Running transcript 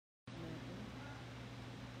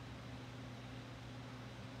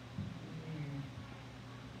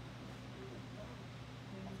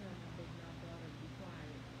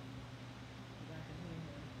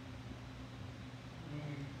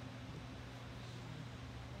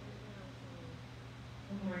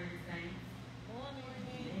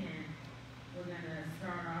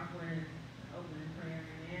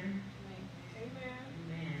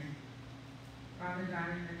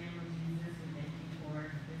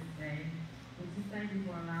thank you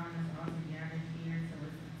for allowing us all to gather here to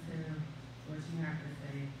listen to what you have to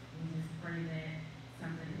say. We just pray that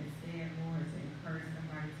something is said, Lord, to encourage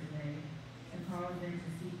somebody today, to cause them to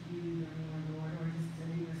seek you the more, Lord, or just to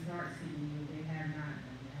even start seeking you if they have not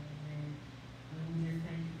done that. Amen. And we just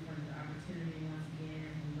thank you for the opportunity once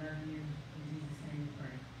again. We love you. In Jesus' name we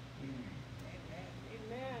pray. Amen.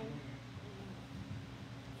 Amen.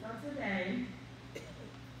 So today,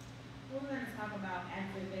 we're going to talk about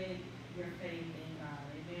activate your faith in God.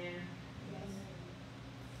 Amen. Yes.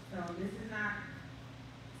 So this is not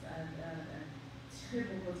a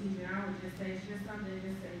typical teaching. I would just say it's just something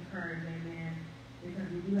just to encourage, amen,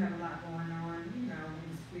 because we do have a lot going on, you know, in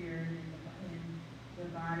the spirit and in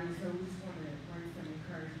the body. So we just want to bring some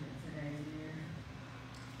encouragement today. Amen.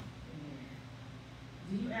 Amen.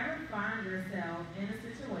 Do you ever find yourself in a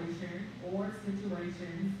situation or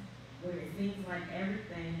situations where it seems like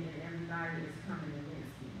everything and everybody is coming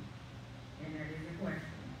against you? And that is a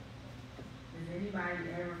question. Does anybody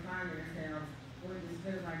ever find themselves where it just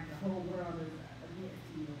feels like the whole world is against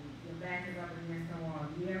you and your back is up against the wall?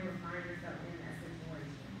 Do you ever find yourself in that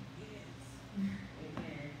situation? Yes.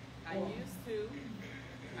 Amen. I used to.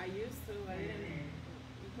 I didn't.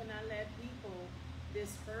 You cannot let people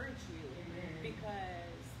discourage you. Amen.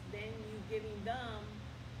 Because then you giving them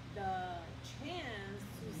the chance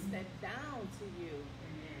to step down to you.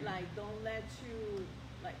 Amen. Like, don't let you,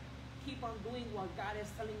 like, keep on doing what God is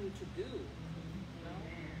telling you to do. You know?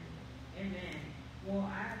 Amen. Amen. Well,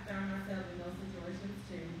 I have found myself in those situations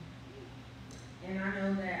too. And I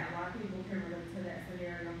know that a lot of people can relate to that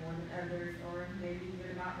scenario more than others, or maybe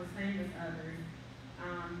even about the same as others.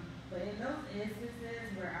 But in those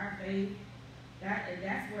instances where our faith,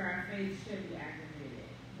 that's where our faith should be activated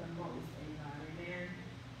the most in God. Amen.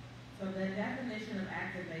 So the definition of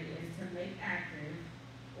activate is to make active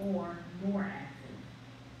or more active.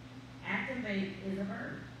 Activate is a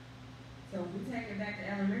verb. So if we take it back to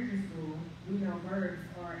elementary school, we know verbs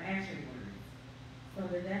are action words. So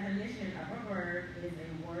the definition of a verb is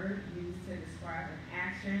a word used to describe an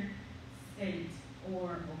action, state,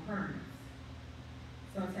 or occurrence.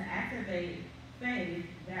 So to activate faith,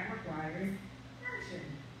 that requires action.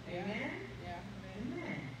 Amen? Yeah.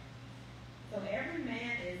 Amen. So every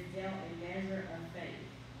man is dealt a measure of faith.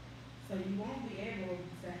 So you won't be able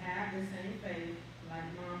to have the same faith like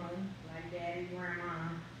mama, like daddy,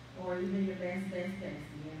 grandma, or even your best bestie.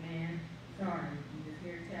 Amen. Sorry, I'm just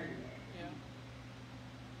here to tell you that. Yeah.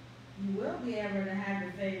 You will be able to have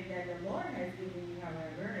the faith that the Lord has given you,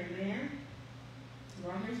 however. Amen.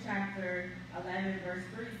 Romans chapter 11, verse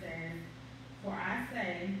 3 says, "For I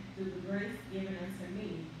say, through the grace given unto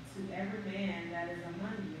me, to every man that is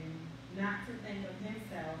among you, not to think of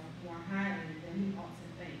himself more highly than he ought to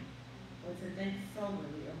think, but to think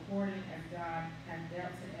soberly, according as God hath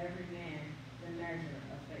dealt to every man the measure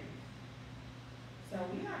of faith." So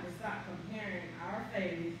we have to stop comparing our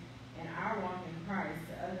faith and our walk in Christ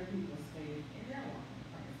to other people's faith and their walk in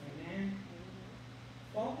Christ. Amen.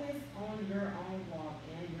 Focus on your own walk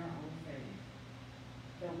and your own faith.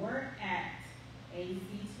 The word act,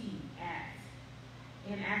 A-C-T, act,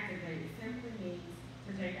 and activate simply means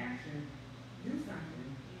to take action. Do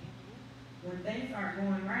something. When things aren't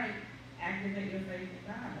going right, activate your faith in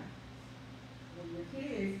God. When your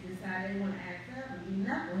kids decide they want to act up and be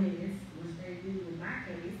knuckleheads, which they do in my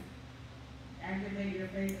case, activate your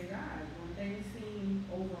faith in God. When things seem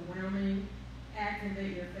overwhelming,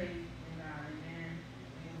 activate your faith in God. Amen.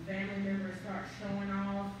 When family members start showing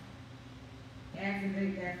off,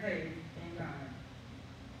 activate that faith in God.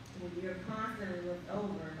 When you're constantly looked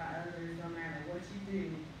over by others, no matter what you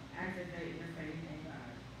do, activate your faith in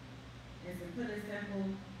God. And to put it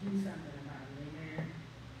simple, do something about it. Amen.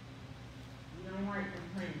 You don't like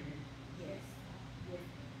complaining. Yes. Yes.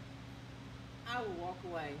 I will walk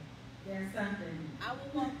away. There's something. I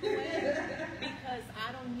will walk away because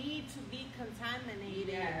I don't need to be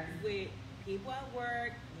contaminated with people at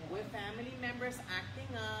work, with family members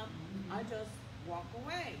acting up. I just walk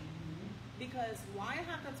away. Because why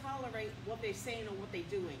have to tolerate what they're saying or what they're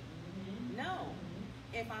doing? No.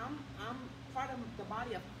 If I'm part of the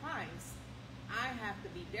body of Christ, I have to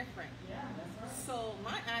be different. Yeah, that's right. So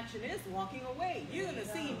my action is walking away. You're going to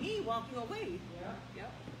see me walking away.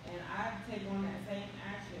 Yep. And I take on that same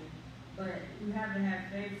action. But you have to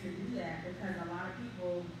have faith to do that, because a lot of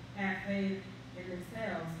people have faith in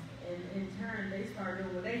themselves, and in turn they start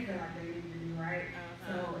doing what they feel like they need to do, right?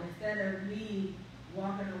 So instead of me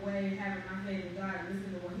walking away, having my faith in God and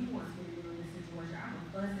listening to what He wants me to do in this situation, I'm going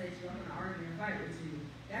to fuss at you, I'm going to argue and fight with you.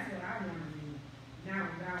 That's what I want to do,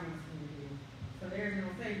 not what God wants me to do. So there's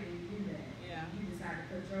no faith when you do that. Yeah. You decide to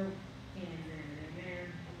put your hands in it. Amen.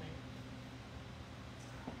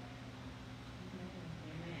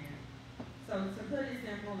 So to put it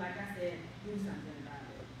simple, like I said, do something about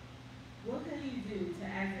it. What can you do to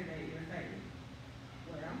activate your faith?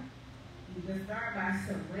 Well, you can start by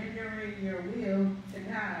surrendering your will to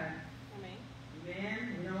God.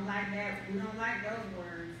 Amen. We don't like that. We don't like those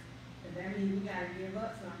words. Because that means we got to give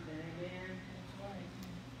up something. Amen. That's right.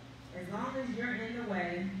 As long as you're in the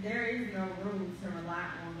way, there is no room to rely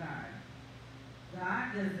on God.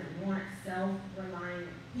 God doesn't want self-reliant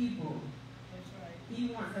people. That's right.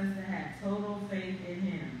 He wants us to have total faith in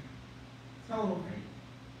Him. Total faith.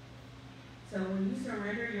 So when you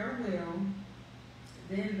surrender your will,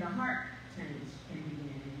 then the heart change can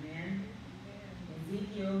begin. Amen.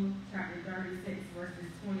 Ezekiel chapter 36,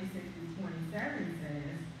 verses 26 through 27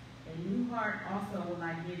 says, "A new heart also will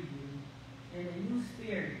I give you, and a new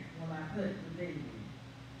spirit will I put within you.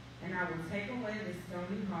 And I will take away the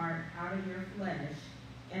stony heart out of your flesh,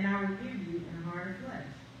 and I will give you a heart of flesh.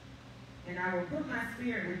 And I will put my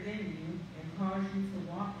spirit within you, and cause you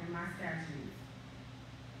to walk in my statutes.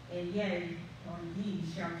 And yea, or ye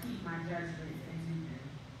shall keep my judgments and do them."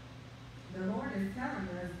 The Lord is telling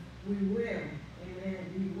us we will. Amen.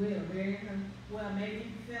 We will. Well, maybe if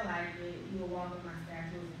you feel like it, you'll walk in my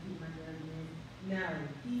statutes and keep my judgments. No.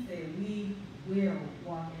 He said we will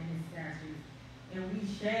walk in His statutes. And we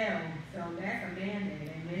shall. So that's a mandate.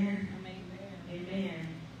 Amen. Amen. Amen.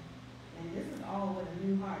 And this is all with a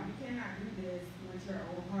new heart. You cannot do this with your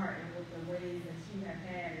old heart and with the ways that you have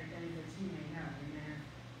had and things that you may know. Amen.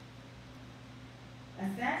 A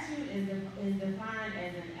statute is defined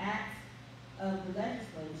as an act of the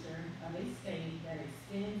legislature of a state that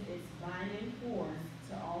extends its binding force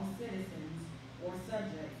to all citizens or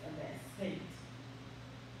subjects of that state.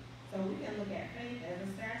 So we can look at faith as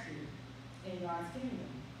a statute in God's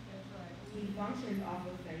kingdom. That's right. He functions off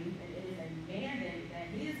of faith, and it is a mandate that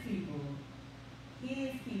His people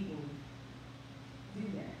do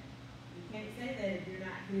that. You can't say that if you're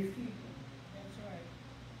not His people. That's right.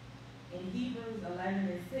 In Hebrews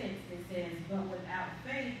 11:6, it says, "But without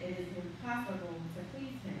faith it is impossible to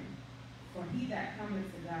please Him. For he that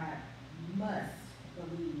cometh to God must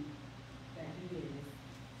believe that He is,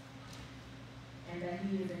 and that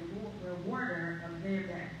He is a rewarder of them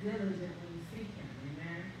that diligently seek Him."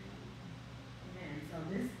 Amen. Amen. So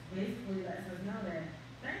this basically lets us know that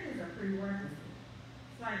faith is a prerequisite.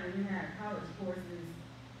 It's like when you have college courses,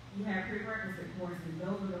 you have prerequisite courses.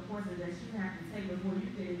 Those are the courses that you have to take before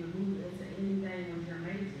you can even move into anything with your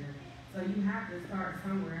major. So you have to start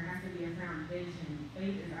somewhere. It has to be a foundation.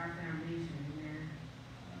 Faith is our foundation. Amen.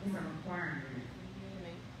 It's a requirement.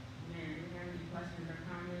 Amen. Amen. Do you have any questions or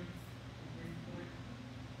comments at this point?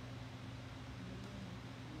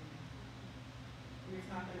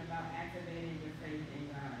 We're talking about activating your faith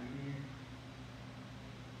in God. Amen.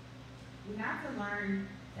 We have to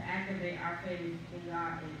learn to activate our faith in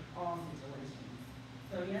God in all situations.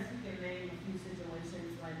 So yes, we can name a few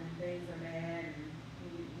situations like when things are bad and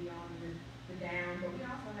we on the down, but we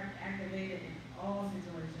also have to activate it in all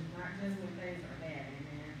situations, not just when things are bad.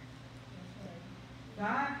 Amen. Right.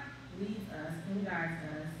 God leads us and guides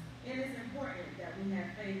us, and it's important that we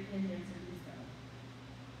have faith in Him to do so.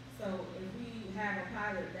 So if we have a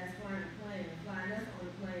pilot that's flying a plane and flying us on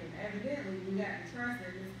the plane, evidently we got to trust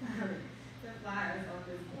in this pilot to fly us on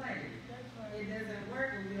this plane. That's right. It doesn't work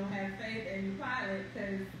when we don't have faith in the pilot,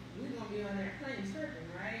 because we're going to be on that plane tripping,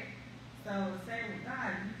 right? So same with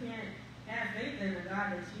God. You can't have faith in a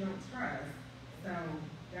God that you don't trust. So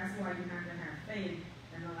that's why you have to have faith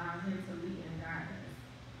and allow Him to lead and guide us.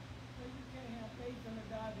 But you can't have faith in a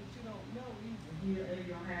God that you don't know either. If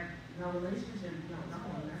you don't have no relationship, you don't know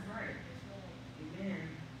Him. That's right. That's right. Amen.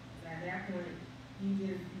 So at that point, you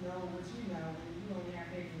just know what you know, and you only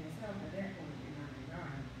have faith in yourself. At that point, you're not in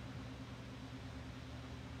God.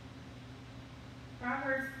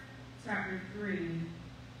 Proverbs chapter 3,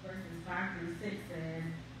 verses 5 through 6 says,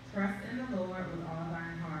 "Trust in the Lord with all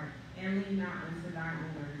thine heart, and lean not unto thine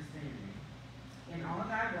own understanding. In all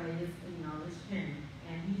thy ways acknowledge Him,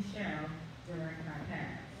 and He shall direct thy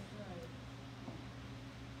paths." Right.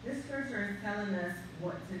 This scripture is telling us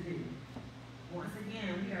what to do. Once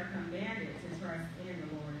again, we are commanded to trust in the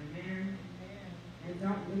Lord. Amen. Amen. And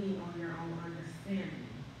don't lean on your own understanding.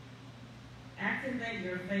 Activate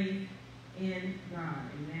your faith in God.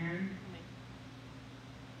 Amen.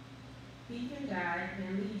 He can guide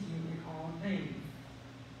and lead you in all things.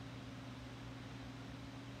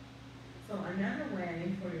 So another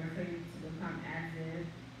way for your faith to become active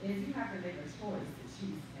is you have to make a choice to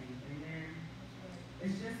choose faith. Amen.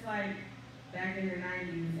 It's just like back in the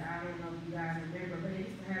 90s, I don't know if you guys remember, but they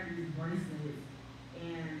used to have these bracelets,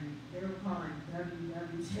 and they were calling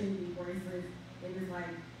WWJD bracelets. It was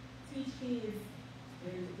like, teach kids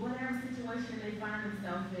in whatever situation they find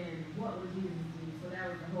themselves in, what would Jesus do? So that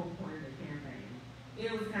was the whole point of the campaign. It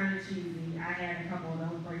was kind of cheesy. I had a couple of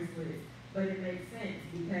those bracelets, but it makes sense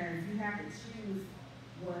because you have to choose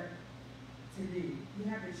what to do. You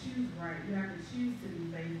have to choose right. You have to choose to be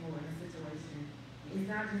faithful in a situation. It's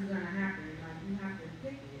not just going to happen. Like, you have to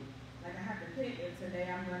pick it. Like, I have to pick if today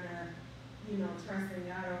I'm going to, trust in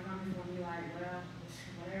God, or if I'm just going to be like, well,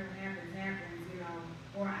 whatever happens, happens,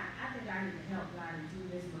 Or I think I need to help God and do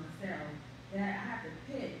this myself. That I have to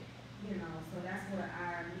pick, So that's what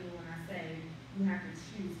I mean when I say you have to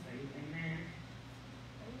choose faith. Amen.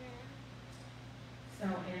 Amen. So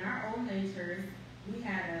in our old natures, we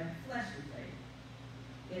had a fleshly faith.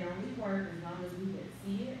 It only worked as long as we could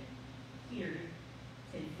see it, hear it,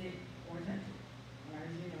 taste it, or touch it. Or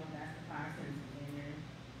as you know, that's the five senses. Amen.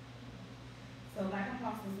 So like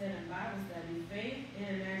Apostle said in Bible study, faith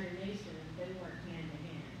and imagination, they work hand in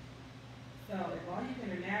hand. So if all you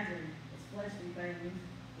can imagine is fleshly things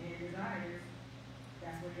and desires,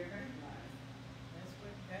 that's where your faith lies.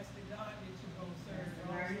 That's the God that you're going to serve. That's the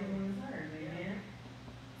God you're going to serve. Amen.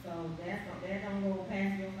 So that don't go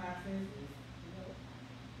past your five senses.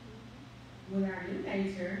 With our new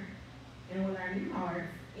nature and with our new hearts,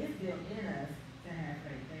 it's built in us to have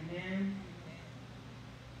faith. Amen.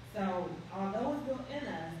 So although it's built in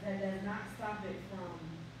us, that does not stop it from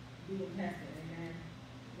being tested. Amen.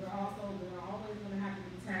 We're always going to have to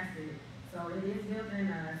be tested. So it is built in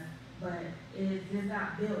us, but it's just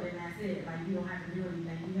not built and that's it. Like, you don't have to do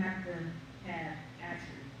anything. You have to have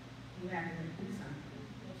action. You have to do something.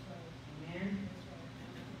 That's right. Amen. That's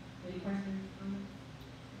right. Any questions?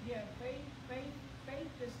 Yeah, faith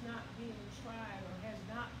that's not being tried or has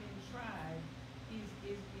not been tried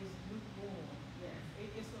is lukewarm. Yes.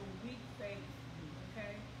 It's a weak faith,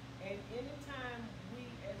 okay? And anytime we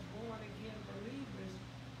as born again believers,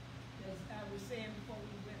 as I was saying before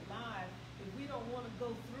we went live, if we don't want to go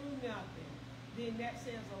through nothing, then that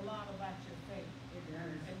says a lot about your faith. It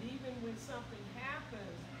does. And even when something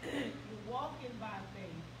happens, you're walking by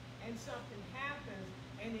faith, and something happens,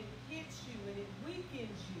 and it hits you, and it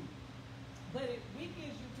weakens you. But it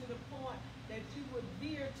weakens you to the point that you would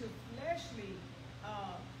veer to fleshly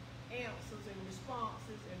answers and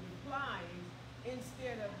responses and replies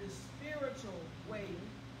instead of the spiritual way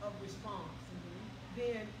of response.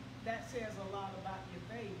 Then that says a lot about your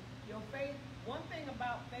faith. Your faith, one thing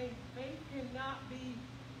about faith cannot be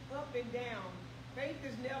up and down. Faith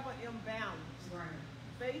is never imbalanced. Right.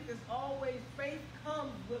 Faith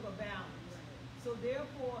comes with a balance. So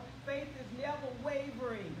therefore, faith is never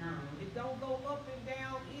wavering. No. It don't go up and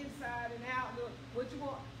down, inside and out. What you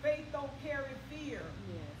want? Faith don't carry fear.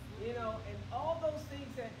 Yes. And all those things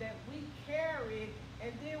that we carry,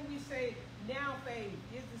 and then we say, now faith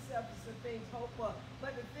is the substance of things hoped for.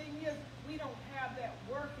 But the thing is, we don't have that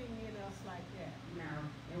working in us like that. No.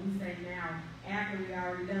 And we say now, after we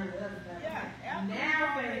already done the other stuff. Yeah, after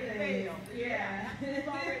now we've already failed. Yeah. We've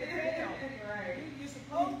already failed. Right. You're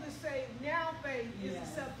supposed to say, now faith is Yeah. the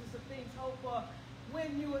substance of things hoped for,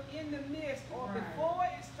 when you're in the midst or Right. before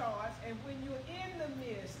it starts, and when you're in the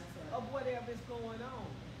midst That's right. of whatever's going on.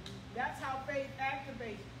 That's how faith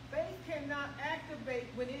activates. Faith cannot activate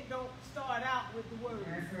when it don't start out with the word.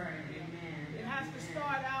 That's right. Amen. It has to Amen.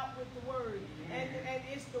 start out with the word. Amen. And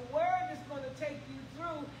it's the word that's going to take you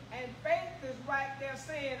through. And faith is right there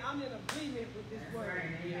saying, I'm in agreement with this That's word.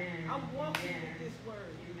 right. Amen. I'm walking Amen. with this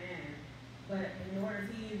word. Amen. But in order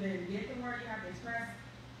to even get the word, you have to trust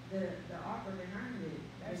the author behind it.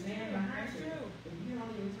 That's the man true. behind That's it. true. If you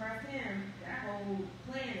don't even trust him, that whole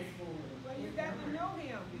plan is fooled. Well, you got to know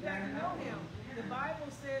him. You got to know him. The Bible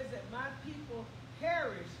says that my people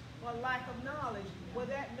perish for lack of knowledge. Well,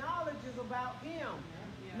 that knowledge is about him.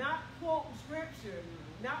 Yeah. Not quoting scripture,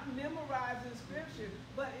 not memorizing scripture,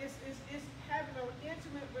 but it's having an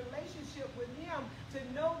intimate relationship with him to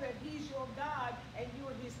know that he's your God and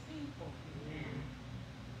you're his people. Amen.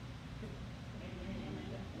 Amen.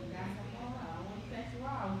 Well, that's all. I don't want to cut you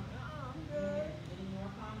off. I'm good. Any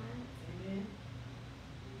more comments? Amen.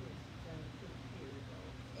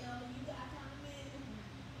 You got comments?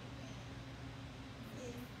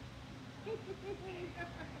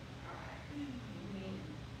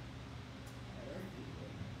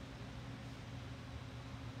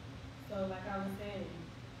 So like I was saying,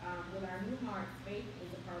 with our new hearts, faith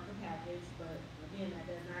is a part of the package, but again, that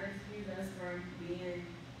does not excuse us from being,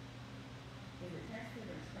 is it tested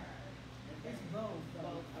or tried? It's both.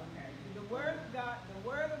 Both, okay. The word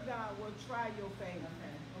of God will try your faith.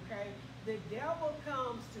 Okay. Okay? The devil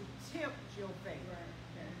comes to tempt your faith. Right,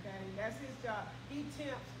 okay. Okay? That's his job. He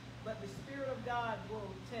tempts, but the Spirit of God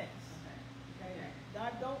will test. Okay. Okay?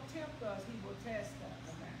 God don't tempt us, he will test us.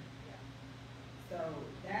 Okay. Yeah. So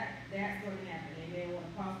that's going to happen. Amen. What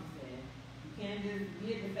the apostle said. You can't just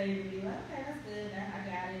get the faith and be like, okay, that's good. I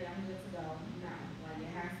got it. I'm good to go. No. Like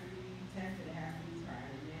it has to be tested. It has to be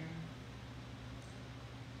tried. Amen.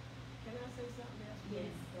 Can I say something else?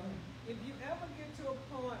 Yes. Go ahead. If you ever get to a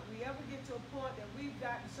point, we ever get to a point that we've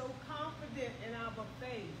gotten so confident in our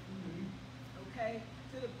faith, okay,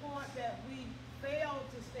 to the point that we fail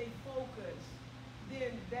to stay focused,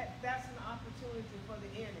 then that's an opportunity for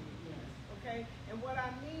the enemy. Yes. Okay? And what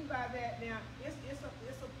I mean by that now, it's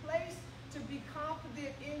a place to be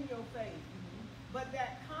confident in your faith. But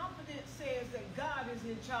that confidence says that God is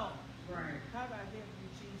in charge. Right. How about that,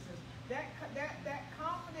 Jesus? That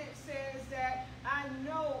confidence says that I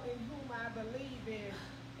know in whom I believe in.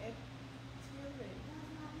 And excuse me.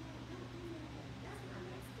 That's my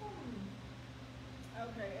next point.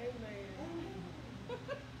 Okay, amen.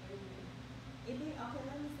 Amen. Okay,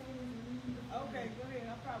 let me say this. Okay, go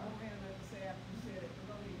ahead. I probably won't have nothing to say after you said it.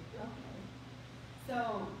 Go ahead. Okay. So,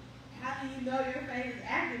 how do you know your faith is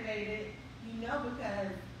activated? You know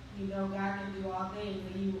because you know God can do all things,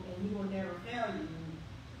 and He will never fail you.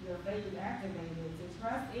 Your faith is activated. To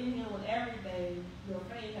trust in Him with everything, your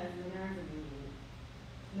faith has been activated.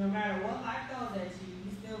 No matter what life throws at you,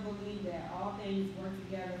 you still believe that all things work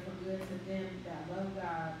together for good to them that love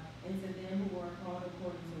God and to them who are called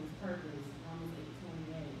according to His purpose. Romans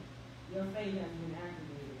 8:28. Your faith has been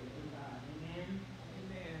activated in God. Amen.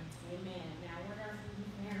 Amen. Amen. Now, what else is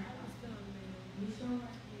this man? I was done, man. You sure?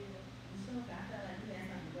 Yeah. You sure? I felt like you had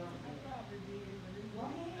something to go I with. probably did, but it's Go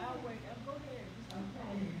ahead. I'll wait. Go ahead. Just keep Okay.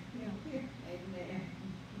 going. Yeah. Amen.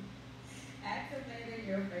 Activating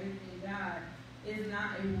your faith in God is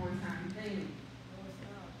not a one-time thing. No, it's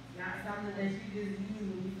not. Not something that you just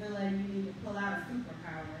use when you feel like you need to pull out a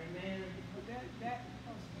superpower. Amen. But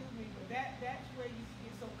excuse me, but that's where you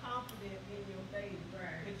get so confident in your faith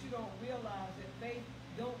Right. that you don't realize that faith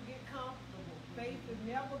don't get comfortable. Faith is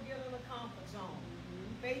never get in a comfort zone.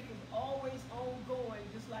 Faith is always ongoing,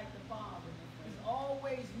 just like the Father. It's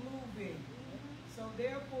always moving. So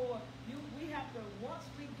therefore, we have to, once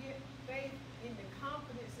we get faith in the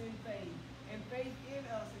confidence in faith and faith in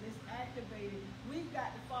us and it's activated, we've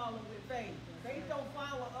got to follow with faith. Faith don't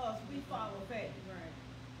follow us, we follow faith. Right.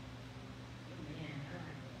 Amen.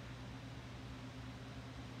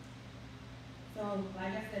 So,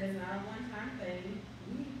 like I said, it's not a one-time thing.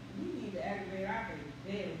 We need to activate our faith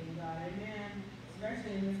daily in God. Amen.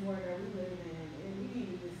 Especially in this world that we live in. And we need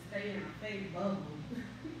to just stay in our faith bubble.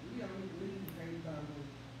 We don't need to leave the faith bubble.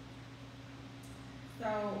 So,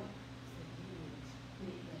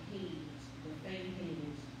 the faith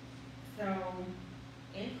hinge. So,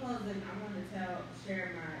 in closing, I want to share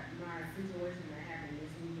my situation that happened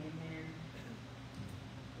this week. Amen.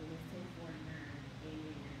 It was 10:49.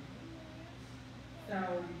 Amen. So,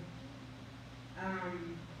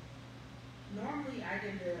 normally I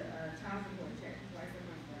get the child support check twice a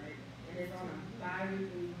month, right? And it's on a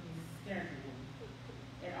bi-weekly schedule.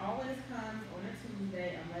 It always comes on a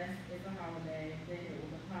Tuesday unless it's a holiday, then it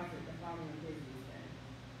will deposit the following business day.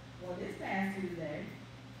 Well, this past Tuesday,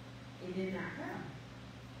 it did not come.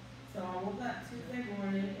 So I woke up Tuesday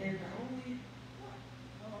morning and the only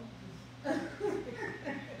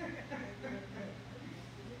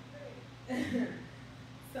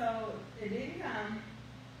so it didn't come,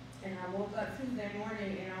 and I woke up Tuesday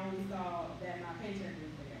morning and I only saw that my paycheck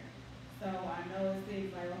was there. So I know it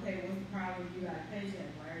seems like, okay, what's the problem? You got a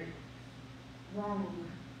paycheck, right? Wrong.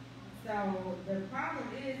 So the problem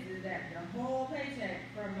is that the whole paycheck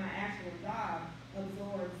from my actual job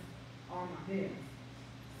absorbs all my bills.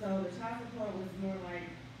 So the child support was more like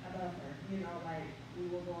a buffer, like we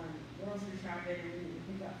were going grocery shopping and we needed to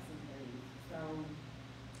pick up some things. So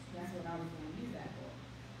that's what I was going to use that for.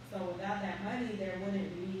 So without that money, there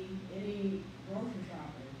wouldn't be any grocery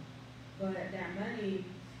shopping. But that money,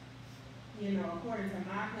 according to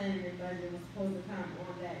my planning and budget, was supposed to come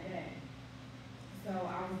on that day. So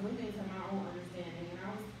I was looking to my own understanding, and I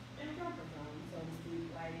was in a comfort zone, so to speak.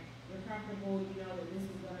 Like, we're comfortable, that this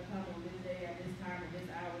was going to come on this day at this time at this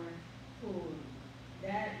hour. Cool.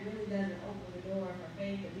 That really doesn't open the door for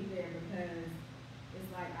faith to be there because it's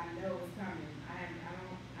like I know it's coming. I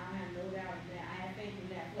don't have no doubt in that. I have faith in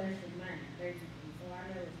that flesh and money, basically. So I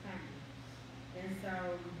know it's coming. And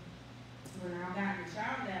so when I got in the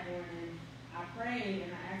shower that morning, I prayed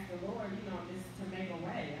and I asked the Lord, just to make a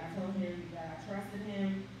way. I told him that I trusted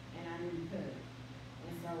him and I knew he could.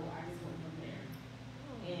 And so I just went from there.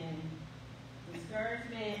 And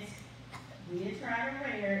discouragement did try to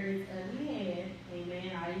rear its ugly head.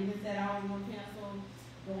 Amen. I even said I was going to cancel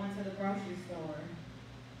going to the grocery store.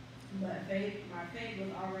 But my faith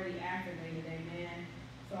was already activated, amen.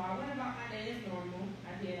 So I went about my day as normal.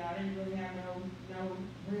 I didn't really have no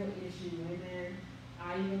real issue, amen.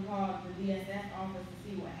 I even called the DSS office to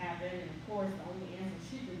see what happened, and of course the only answer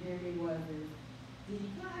she could give me was, did you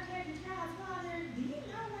contact your child's father? Do you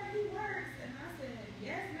know where he works? And I said,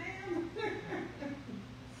 yes, ma'am.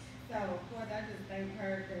 So of course I just thanked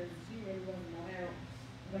her because she really wasn't no help.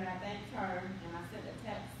 But I thanked her, and I sent a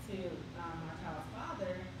text to my child's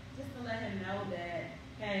father just to let him know that,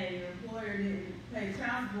 hey, your employer didn't pay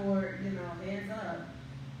child support, heads up,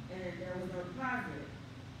 and there was no deposit.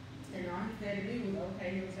 And all he said to me was,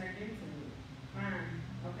 okay, he'll check into it. Fine,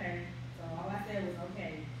 okay. So all I said was,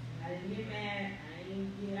 okay. I didn't get mad. I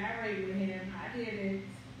didn't get irate with him. I did it.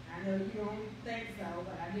 I know you don't think so,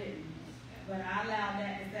 but I didn't. But I allowed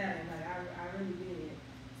that to settle. Like, I really did.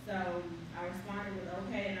 So I responded with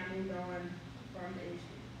okay, and I moved on from the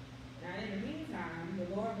issue. Now, in the meantime,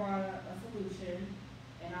 the Lord brought up a solution,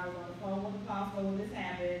 and I was on the phone with the apostle when this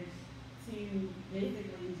happened to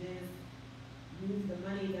basically just use the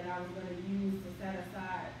money that I was going to use to set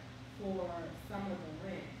aside for some of the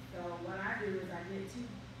rent. So what I do is I get 2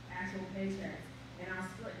 actual paychecks, and I'll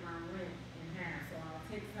split my rent in half. So I'll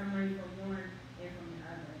take some money from one and from the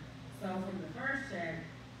other. So from the first check,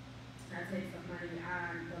 I take some money.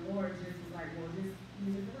 The Lord just was like, well, just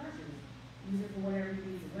use it for groceries. Use it for whatever you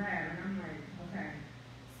need to grab. And I'm like, okay.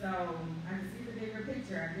 So I can see the bigger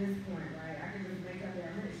picture at this point, right? I can just make up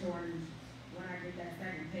that rent shortage when I get that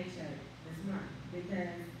second paycheck this month,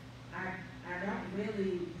 because I don't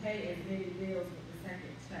really pay as many bills with the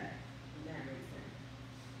second check, if that makes sense.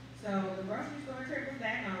 So the grocery store trip was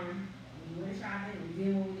back on. We went shopping, we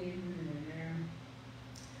did what we needed to do there.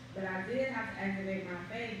 But I did have to activate my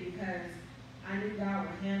faith because I knew God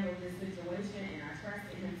would handle this situation, and I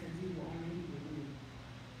trusted him to do what only he could do.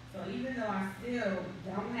 So even though I still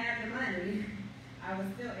don't have the money, I was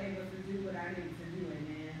still able to do what I needed to do,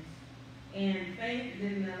 amen. And faith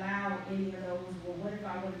didn't allow any of those, well, what if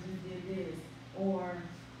I would have just did this? Or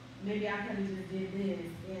maybe I could have just did this.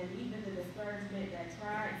 And even the discouragement that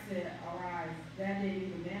tried to arise, that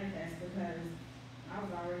didn't even manifest because I was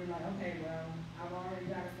already like, okay, well, I've already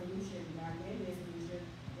got a solution. God gave me a solution,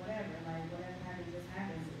 whatever. Like, whatever happens, just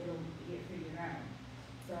happens. It'll get figured out.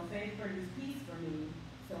 So faith produced peace for me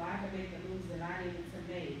so I could make the moves that I needed to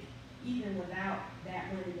make, even without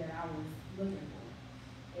that money that I was looking for.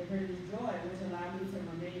 It produced joy, which allowed me to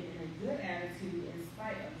remain in a good attitude in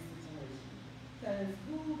spite of the situation. Because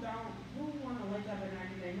who want to wake up and not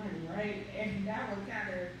get their money, right? And that would kind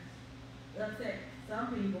of upset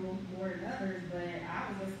some people more than others, but I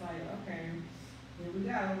was just like, okay, here we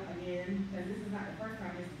go again, because this is not the first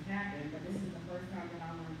time this has happened, but this is the first time that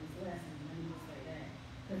I learned this lesson. Let me just say that.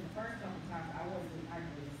 Because the first couple times I wasn't like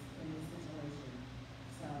this in this situation.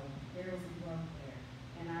 So there was some growth there,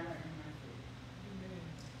 and I recognized it.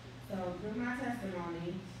 So through my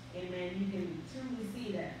testimony, amen, you can truly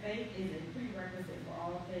see that faith is a prerequisite for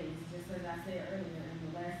all things, just as I said earlier in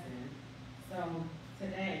the lesson. So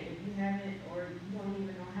today, if you haven't or you don't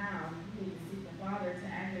even know how, you need to seek the Father to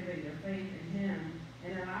activate your faith in him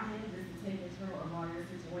and allow him just to take control of all your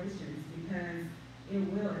situations, because it'll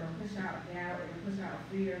push out doubt, it'll push out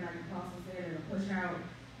fear, like the apostle said, it'll push out,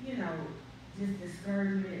 just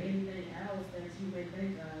discouragement, anything else that you may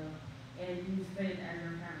think of, and use faith as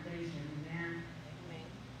your foundation, amen?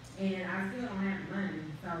 And I still don't have money,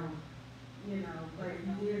 so, but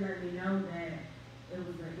he did let me know that it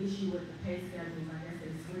was an issue with the pay schedules. I guess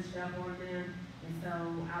they switched up on them, and so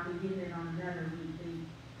I'll be getting it on another week.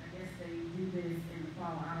 I guess they do this in the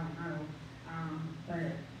fall, I don't know.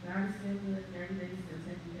 But God is still good, and everything's still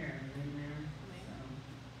taken care of, amen? So,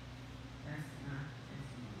 that's not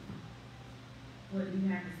testimony. What do you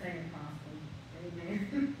have to say, Apostle? Amen?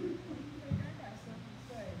 I got something to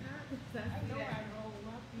say. I know I roll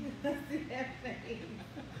my feet. See that face.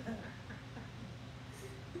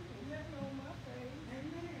 That roll my face.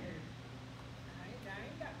 Amen. I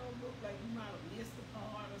ain't got no look like you might have missed a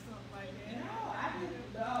part or something like that.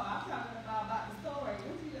 No, I'm talking about the story.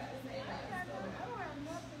 What you got to say about the story? I don't have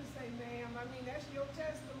nothing to say, ma'am. I mean, that's your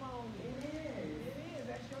testimony. It is. It is.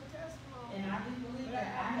 That's your testimony. And I do believe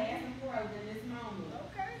that I had some growth in this moment.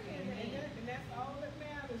 Okay, and that's all that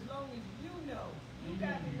matters. As long as you know, you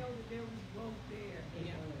got to know that there was growth there.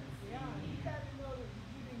 It was. Yeah, you got to know that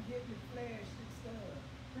you didn't get the flash and stuff.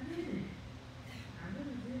 I didn't. I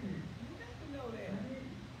really didn't. You got to know that. I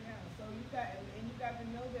didn't. Yeah, so you got to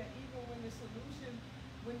know that even when the solution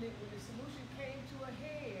came to a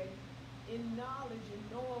head in knowledge and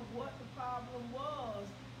knowing what the problem was,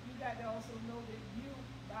 you got to also know that you,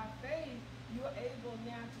 by faith, you're able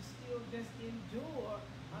now to still just endure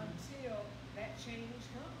until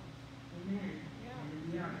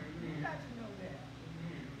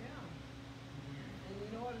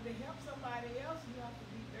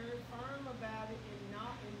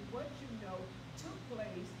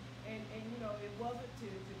wasn't to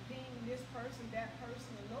ping this person, that person,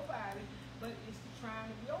 or nobody, but it's to try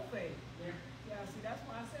your faith. Yeah. Yeah, see, that's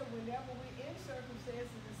why I said whenever we're in circumstances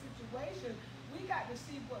and situations, we got to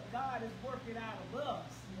see what God is working out of us.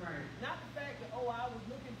 Right. Not the fact that, oh, I was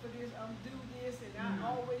looking for this, I'm do this, and I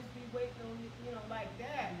always be waiting on it, like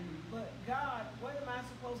that. But God, what am I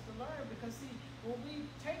supposed to learn? Because see, when we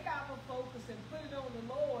take our focus and put it on the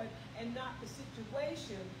Lord and not the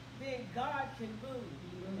situation, then God can move.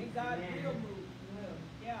 And God will move.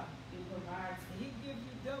 Yeah. He provides. He gives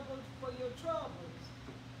you double for your troubles.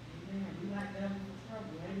 Amen. We like double for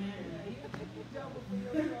trouble. Amen. Yeah, he'll give you double for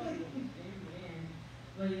your troubles. Amen.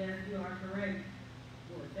 But yes, you are correct.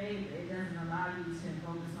 With faith, it doesn't allow you to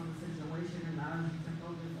focus on the situation. It allows you to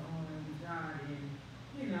focus on God and,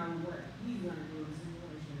 what He's going to do in the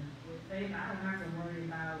situation. With faith, I don't have to worry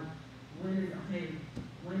about when is it coming?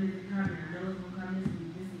 I know it's going to come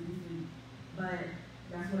this week. But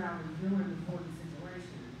that's what I was doing before the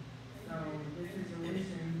situation. So this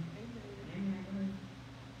situation, amen.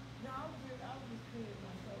 No, I was just clearing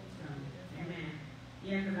myself. Amen.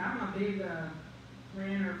 Yeah, because I'm a big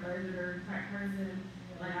planner, budgeter type person.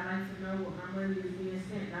 Like I like to know what my money is being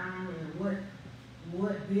spent on and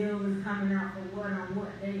what bill is coming out for what on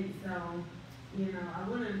what date. So, I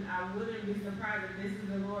wouldn't be surprised if this is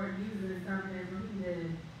the Lord using something for me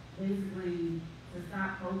to basically to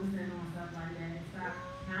stop focusing on stuff like that and stop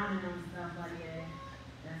counting on stuff like that.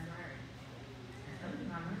 That's right. That's something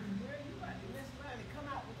I learned. Girl, you about to mess around and come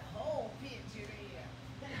out with the whole picture there.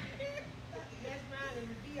 Mess around and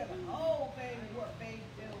reveal the whole thing of what faith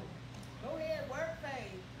do. Go ahead, work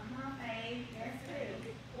faith. Come on, faith. That's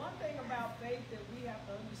it. One thing about faith that we have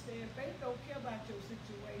to understand, faith don't care about your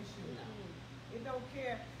situation. No. It don't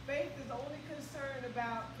care. Faith is only concerned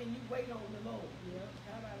about, can you wait on the Lord? Yeah.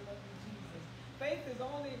 God, I love you, Jesus. Faith is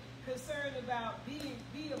only concerned about be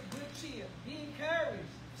of good cheer. Be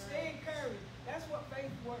encouraged. Stay encouraged. That's what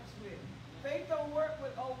faith works with. Faith don't work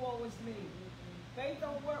with, oh, woe is me. Faith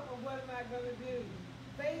don't work with, what am I going to do?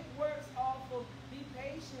 Faith works off of, be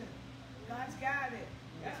patient. God's got it.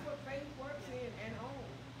 That's what faith works in and on.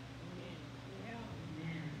 Yeah.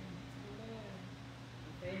 Amen. Amen.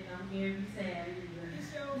 Faith don't give you sad either. You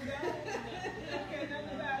sure God. Don't care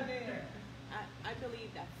nothing about that. I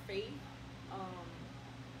believe that faith,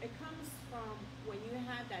 it comes from when you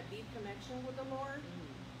have that deep connection with the Lord.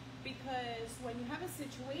 Because when you have a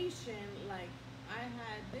situation like I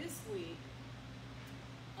had this week,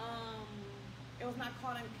 it was not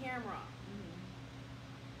caught on camera.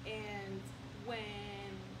 And when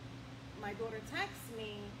my daughter texts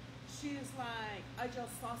me, she's like, I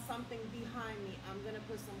just saw something behind me. I'm going to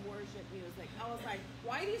put some worship music. I was like,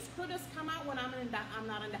 why these critters come out when I'm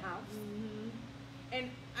not in the house? And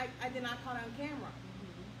I did not caught on camera.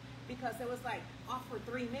 Because it was like off for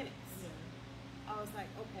 3 minutes. I was like,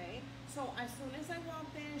 okay. So as soon as I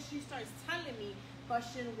walked in, she starts telling me, but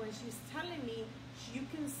when she's telling me, you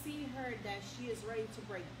can see her that she is ready to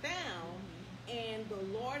break down. And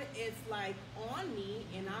the Lord is like on me,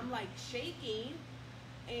 and I'm like shaking.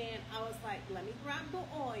 And I was like, let me grab the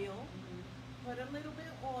oil, put a little bit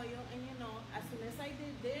of oil, and as soon as I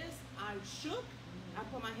did this, I shook. I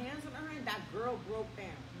put my hands on her, and that girl broke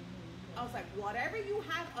down. I was like, whatever you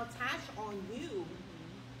have attached on you,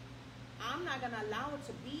 I'm not going to allow it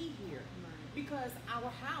to be here. Because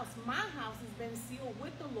our house, my house, has been sealed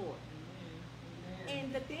with the Lord.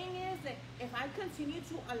 And the thing is that if I continue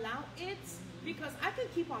to allow it, because I can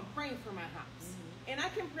keep on praying for my house. And I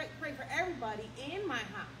can pray for everybody in my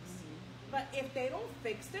house. But if they don't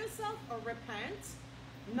fix themselves or repent,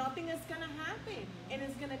 nothing is going to happen. And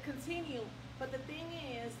it's going to continue. But the thing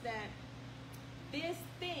is that this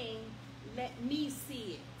thing let me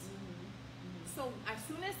see it. So as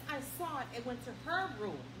soon as I saw it, it went to her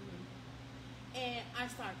room. And I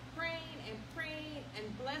started praying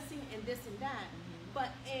and blessing and this and that. But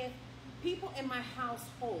if people in my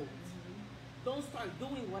household don't start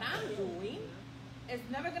doing what I'm doing, it's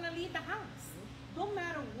never going to leave the house. No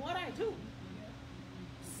matter what I do.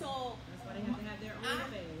 So that's why they have to have their own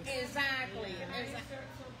faith. Exactly. Can I insert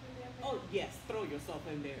something there? Oh yes, throw yourself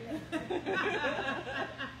in there.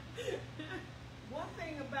 One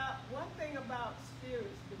thing about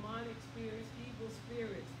spirits, demonic spirits, evil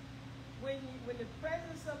spirits, when the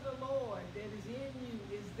presence of the Lord that is in you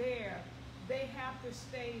is there, they have to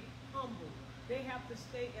stay humble. They have to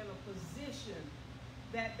stay in a position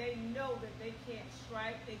that they know that they can't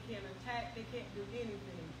strike, they can't attack, they can't do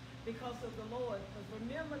anything because of the Lord. Because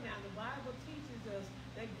remember now, the Bible teaches us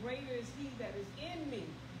that greater is He that is in me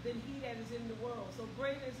than he that is in the world. So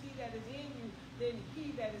greater is He that is in you than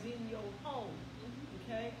he that is in your home.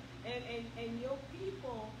 Okay? And your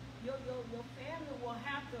people your family will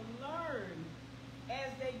have to learn as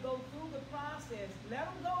they go through the process. Let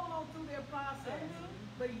them go on through their process.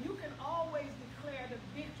 But you can always declare the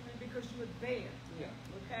victory because you're there. Yeah.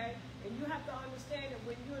 Okay? And you have to understand that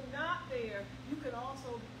when you're not there, you can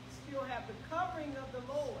also still have the covering of the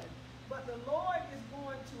Lord. But the Lord is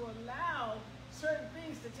going to allow certain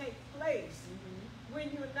things to take place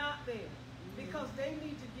when you're not there. Because they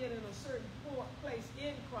need to get in a certain place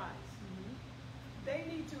in Christ. They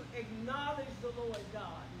need to acknowledge the Lord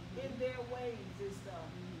God in their ways and stuff.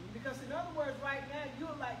 Because in other words, right now,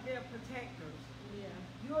 you're like their protectors. Yeah.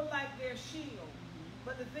 You're like their shield.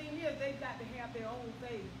 But the thing is, they've got to have their own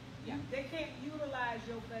faith. Yeah. They can't utilize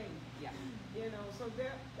your faith. Yeah. You know, so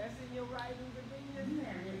that's in your writings and You things.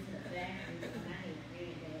 have went to the back and I had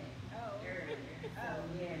read that Oh. earlier. So,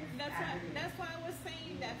 yes. That's why I was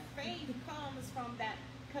saying that faith comes from that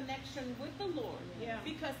connection with the Lord. Yeah.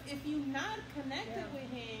 Because if you're not connected Yeah. with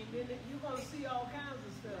Him, Then you're going to see all kinds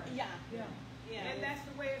of stuff. yeah. Yeah. And that's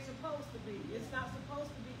the way it's supposed to be. It's not supposed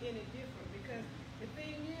to be any different because the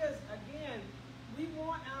thing is, again, we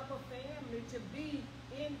want our family to be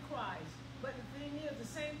in Christ. But the thing is, the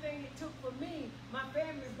same thing it took for me, my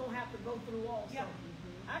family's going to have to go through also. Yeah.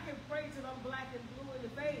 I can pray till I'm black and blue in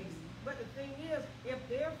the face. But the thing is, if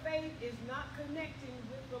their faith is not connecting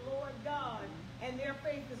with the Lord God, and their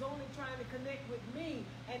faith is only trying to connect with me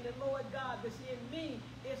and the Lord God that's in me,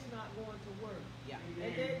 it's not going to work. Yeah.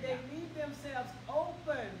 And they leave themselves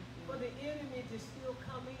open for the enemy to still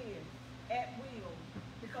come in at will.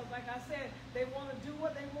 Because like I said, they want to do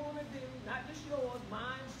what they want to do, not just yours,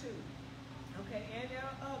 mine too. Okay, and there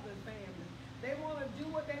are other families. They want to do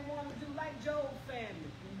what they want to do, like Job's family.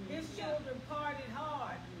 His children partied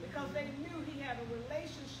hard because they knew he had a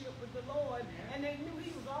relationship with the Lord, and they knew he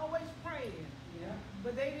was always praying. Yeah.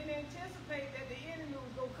 But they didn't anticipate that the enemy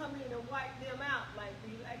was going to come in and wipe them out like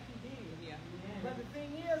he did. Yeah. But the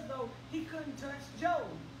thing is, though, he couldn't touch Job.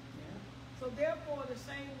 Yeah. So therefore, the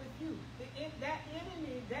same with you. That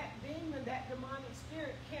enemy, that demon, that demonic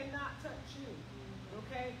spirit cannot touch you.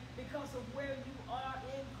 Okay? Because of where you are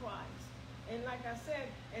in Christ. And like I said,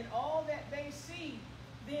 and all that they see,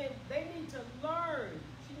 then they need to learn.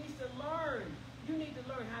 She needs to learn. You need to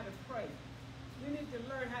learn how to pray. You need to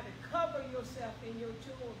learn how to cover yourself and your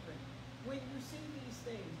children when you see these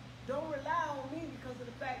things. Don't rely on me because of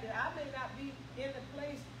the fact that I may not be in a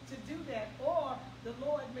place to do that, or the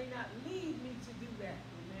Lord may not lead me to do that.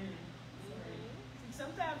 Amen. See,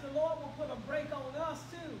 sometimes the Lord will put a break on us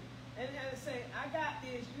too and say, I got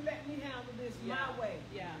this, you let me handle this my way.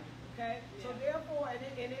 Yeah. Okay? Yeah. So therefore, and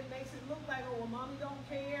it makes it look like, oh, well, mommy don't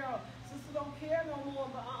care, or sister don't care no more,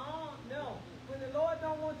 but no. When the Lord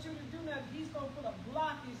don't want you to do nothing, He's going to put a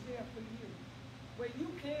blockage there for you where you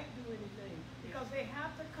can't do anything because they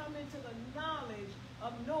have to come into the knowledge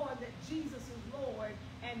of knowing that Jesus is Lord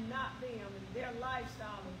and not them and their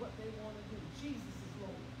lifestyle and what they want to do. Jesus is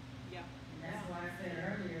Lord. Yeah. And that's why I said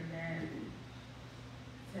earlier that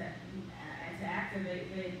to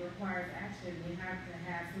activate faith requires action. They have to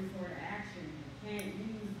have some sort of action. You can't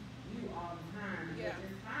use you all the time. Yeah.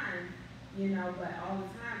 It's fine, but all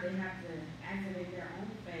the time they have to activate their own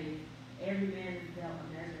faith. Every man is dealt a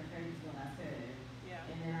measure of faith is what I said. Yeah.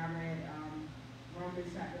 And then I read Romans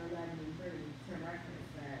chapter 11 and 3 to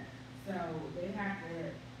reference that. So they have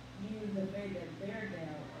to use the faith that they're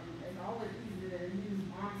dealt. It's always easy to use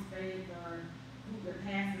mom's faith or the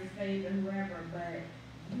pastor's faith or whoever, but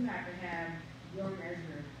you have to have your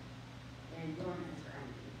measure and your measure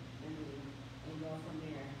only, and go from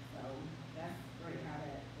there. So that's great how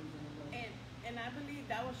that is going to work. And I believe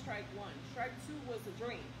that was strike one. Strike two was a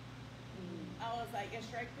dream. I was like, in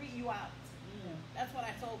strike three, you out. That's what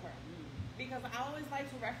I told her. Because I always like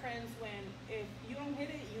to reference when if you don't hit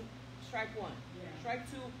it, you strike one. Yeah. Strike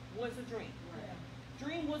two was a dream. Right.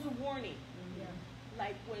 Dream was a warning. Yeah.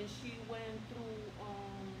 Like when she went through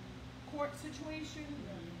court situation,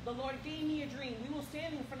 the Lord gave me a dream. We were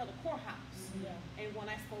standing in front of the courthouse. Yeah. And when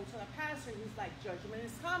I spoke to the pastor, he's like, judgment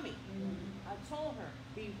is coming. I told her,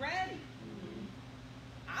 be ready.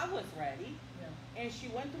 I was ready. Yeah. And she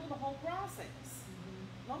went through the whole process.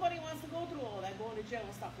 Nobody wants to go through all that, going to jail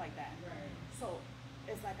and stuff like that. Right. So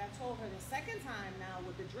it's like I told her the second time now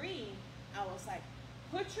with the dream, I was like,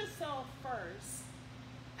 put yourself first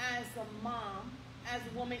as a mom, as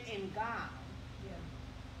a woman in God,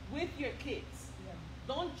 with your kids. Yeah.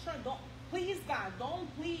 Don't please God. Don't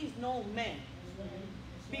please no men.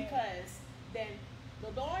 Because then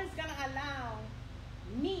the Lord is going to allow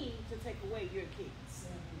me to take away your kids.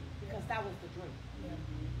 Because that was the dream.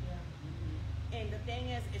 And the thing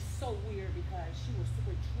is, it's so weird because she was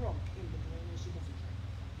super drunk in the dream and she doesn't drink.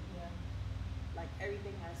 like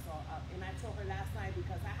everything has saw up. And I told her last night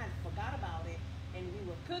because I had forgot about it, and we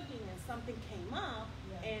were cooking, and something came up,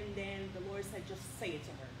 and then the Lord said, just say it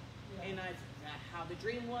to her. And how the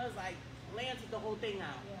dream was, I planted the whole thing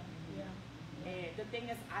out. And the thing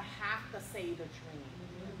is, I have to say the dream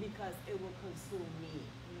because it will consume me.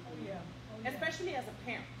 Especially as a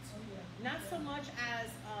parent. Not so much as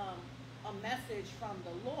a message from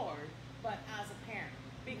the Lord, but as a parent.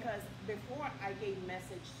 Because before I gave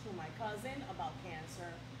message to my cousin about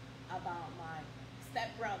cancer, about my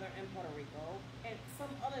stepbrother in Puerto Rico, and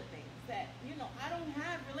some other things that, you know, I don't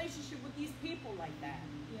have relationship with these people like that.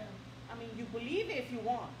 I mean, you believe it if you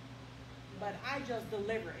want, but I just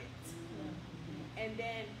deliver it. And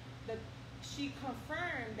then she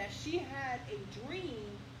confirmed that she had a dream.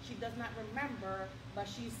 She does not remember, but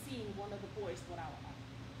she's seen one of the boys without her.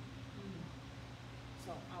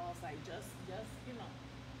 So I was like, just you know,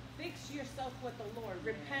 fix yourself with the Lord.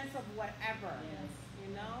 Repent of whatever,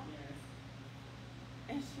 you know.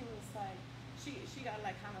 And she was like, she got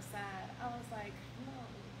like kind of sad. I was like, no,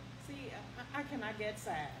 see, I cannot get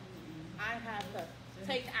sad. I have to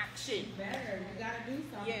take action. Better, you gotta do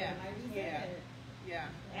something. Like we said.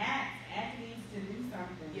 Act needs to do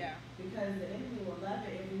something. Because the enemy will love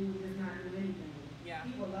it if we would just not do anything.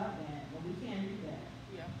 He will love that, but we can't do that.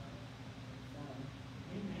 So,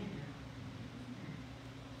 amen.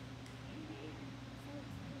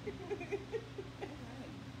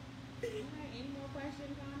 Alright, any more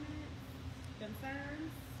questions, comments,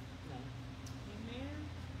 concerns? No. Amen.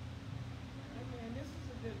 Amen. This is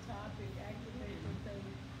a good topic, activate your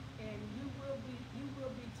faith, and you will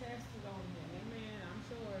be tested on that. Amen. I'm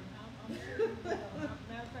sure. I'm sure you will.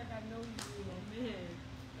 Matter of fact, I know you will. Amen.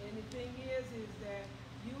 And the thing is that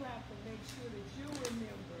you have to make sure that you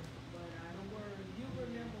remember the word. You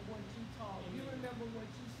remember what you taught. You remember what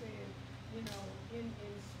you said, you know, in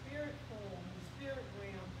spirit form, in spirit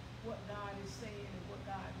realm, what God is saying and what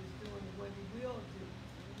God is doing and what He will do.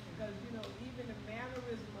 Because, you know, even the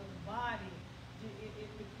mannerism of the body,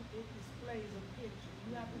 it displays a picture.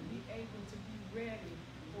 You have to be able to be ready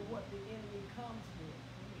for what the enemy comes with.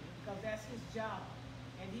 Because that's his job.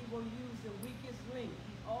 And he will use the weakest link.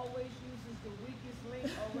 He always uses the weakest link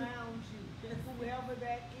around you. Whoever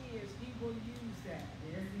that is, he will use that.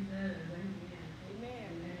 Yes, he does. Amen.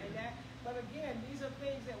 And but again, these are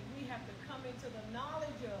things that we have to come into the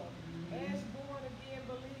knowledge of as born again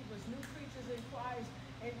believers, new creatures in Christ,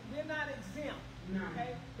 and we're not exempt. No.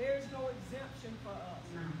 Okay? There's no exemption for us.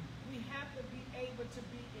 No. We have to be able to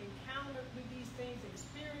be encountered with these things,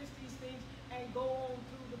 experience these things, and go on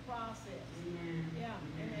through the process. Amen.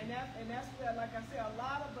 And that's where, like I said, a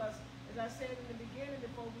lot of us, as I said in the beginning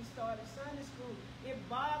before we started Sunday school, it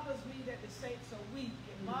bothers me that the saints are weak.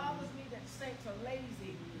 It bothers me that the saints are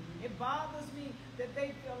lazy. It bothers me that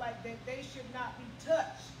they feel like that they should not be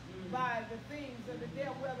touched by the things of the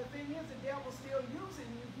devil. Well, the thing is, the devil's still using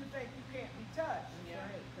you if you think you can't be touched.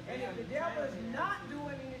 And if the devil is not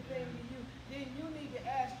doing anything to you, then you need to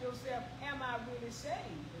ask yourself, am I really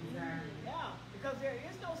saved? Yeah, because there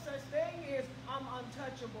is no such thing as I'm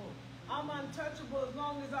untouchable. I'm untouchable as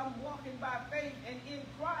long as I'm walking by faith and in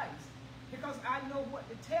Christ. Because I know what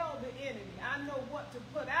to tell the enemy. I know what to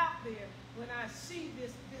put out there when I see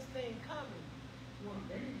this thing coming. Well,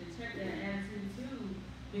 they need to check that attitude too,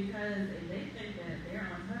 because they think that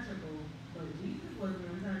they're untouchable, but Jesus wasn't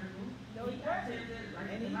untouchable. No, he wasn't.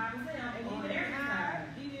 Like the Bible said, and he didn't hide.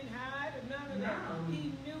 He didn't hide or none of that.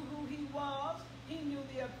 He knew who he was. He knew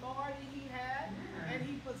the authority he had, and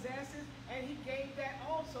he possesses, and he gave that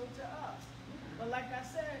also to us. But like I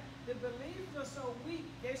said, the believers are so weak.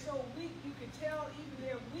 They're so weak, you can tell even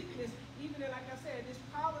their weakness, even in, like I said, this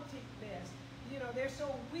politic mess. You know, they're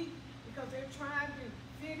so weak because they're trying to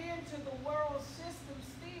fit into the world system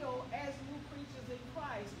still as new creatures in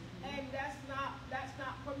Christ. And that's not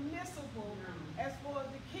permissible as far as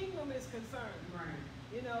the kingdom is concerned.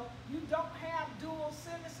 You know, you don't have dual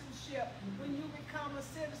citizenship when you become a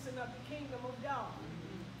citizen of the kingdom of God.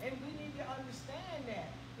 And we need to understand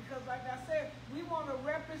that. Because like I said, we want to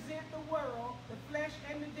represent the world, the flesh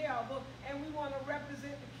and the devil, and we want to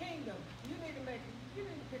represent the kingdom. You need to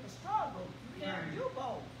pick a struggle. You can't do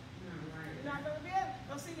both. You're not going to be able.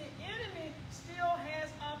 Now see, the enemy still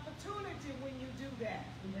has opportunity when you do that.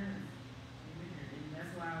 He does. And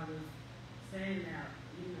that's why I was saying that,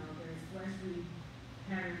 you know, there's fleshly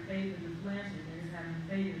having faith in the flesh and there's having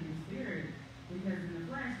faith in the spirit. Because in the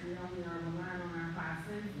flesh, we only are relying on our five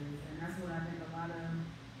senses. And that's what I think a lot of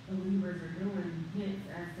believers are doing, hints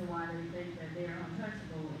as to why they think that they're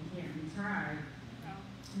untouchable and can't be tried.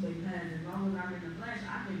 Because as long as I'm in the flesh,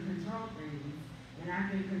 I can control things. And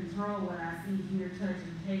I can control what I see, hear, touch,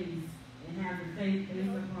 and taste and have the faith based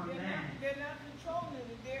upon they're that. They're not controlling it.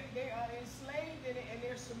 They are enslaved in it, and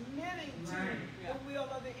they're submitting to the will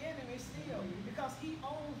of the enemy still, because he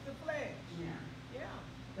owns the flesh. Yeah. Yeah.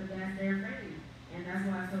 But that's their faith. And that's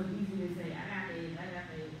why it's so easy to say, I got faith, I got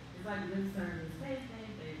faith. It's like lip service, faith,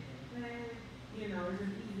 faith, faith, faith, faith. You know, it's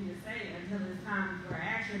just easy to say until it's time for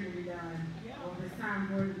action to be done. Yeah. Or if it's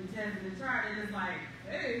time for it to be tested and tried, and it's like,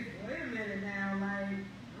 hey, wait a minute now, like,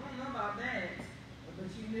 I don't know about that. But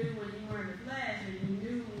you knew when you were in the flesh, and you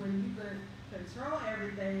knew when you could control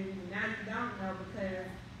everything, and now you don't know because,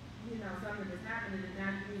 you know, something is happening, and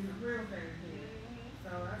now you need some real faith here.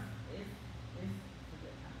 So it's a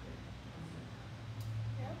good topic.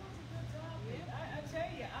 That was a good topic. I tell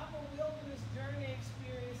you, our wilderness journey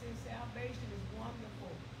experience in salvation is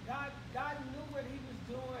wonderful. God knew what he was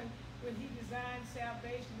doing when he designed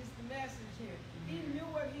salvation. It's the message here. He knew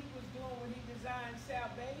what he was doing when he designed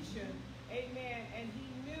salvation. Amen. And he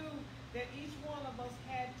knew that each one of us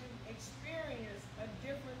had to experience a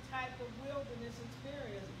different type of wilderness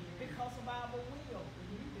experience because of our will,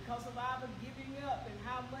 because of our giving up, and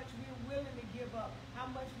how much we're willing to give up, how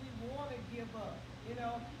much we want to give up, you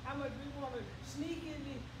know, how much we want to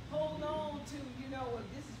sneakily hold on to, you know, well,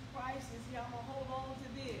 this is priceless here, I'm going to hold on to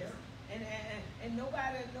this, and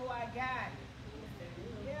nobody know I got it.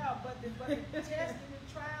 Yeah, but the tests and the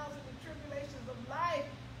trials and the tribulations of life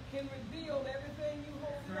can reveal everything you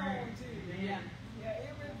holding on to. Yeah. Yeah,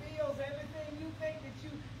 it reveals everything you think that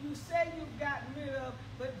you say you've gotten rid of,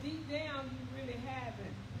 but deep down you really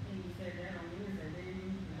haven't. And you said that on Wednesday, didn't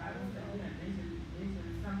you? I don't know, mentioned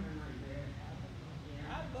something like that.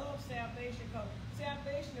 Yeah. I love salvation because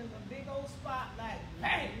salvation is a big old spotlight.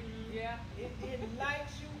 Bang! Yeah. It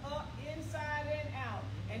lights you up inside and out.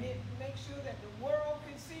 And it makes sure that the world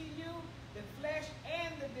can see you, the flesh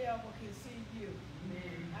and the devil can see you.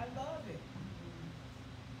 Amen. I love it.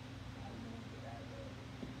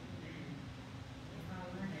 That's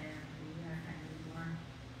all I have. Do you guys have any more?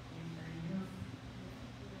 Anything else?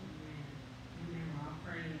 Amen. Amen. Well, I'll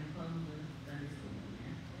pray and close with Sunday school.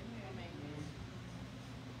 Amen.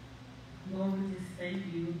 Lord, we just thank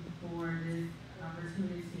you for this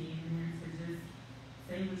opportunity, amen, to just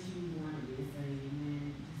say what you wanted me to say,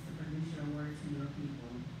 amen, just to produce your word to your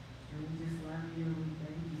people. And we just love you, and we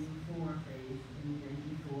thank you for faith, and we thank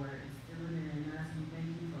you for instilling it in us, we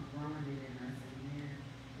thank you for growing it in us, amen.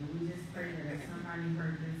 And we just pray that if somebody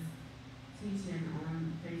heard this teaching